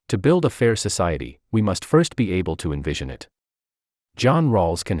To build a fair society, we must first be able to envision it. John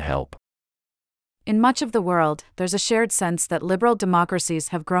Rawls can help. In much of the world, there's a shared sense that liberal democracies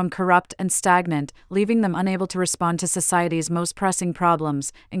have grown corrupt and stagnant, leaving them unable to respond to society's most pressing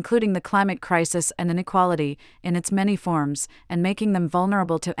problems, including the climate crisis and inequality, in its many forms, and making them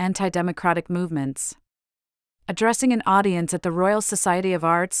vulnerable to anti-democratic movements. Addressing an audience at the Royal Society of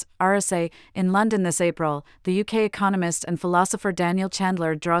Arts, RSA, in London this April, the UK economist and philosopher Daniel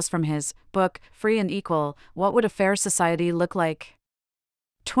Chandler draws from his book, Free and Equal, What Would a Fair Society Look Like?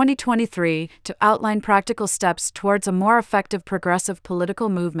 2023, to outline practical steps towards a more effective progressive political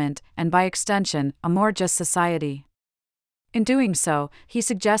movement, and by extension, a more just society. In doing so, he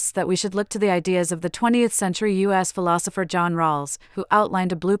suggests that we should look to the ideas of the 20th century U.S. philosopher John Rawls, who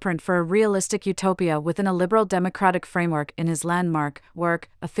outlined a blueprint for a realistic utopia within a liberal democratic framework in his landmark work,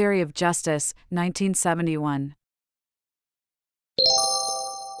 A Theory of Justice, 1971.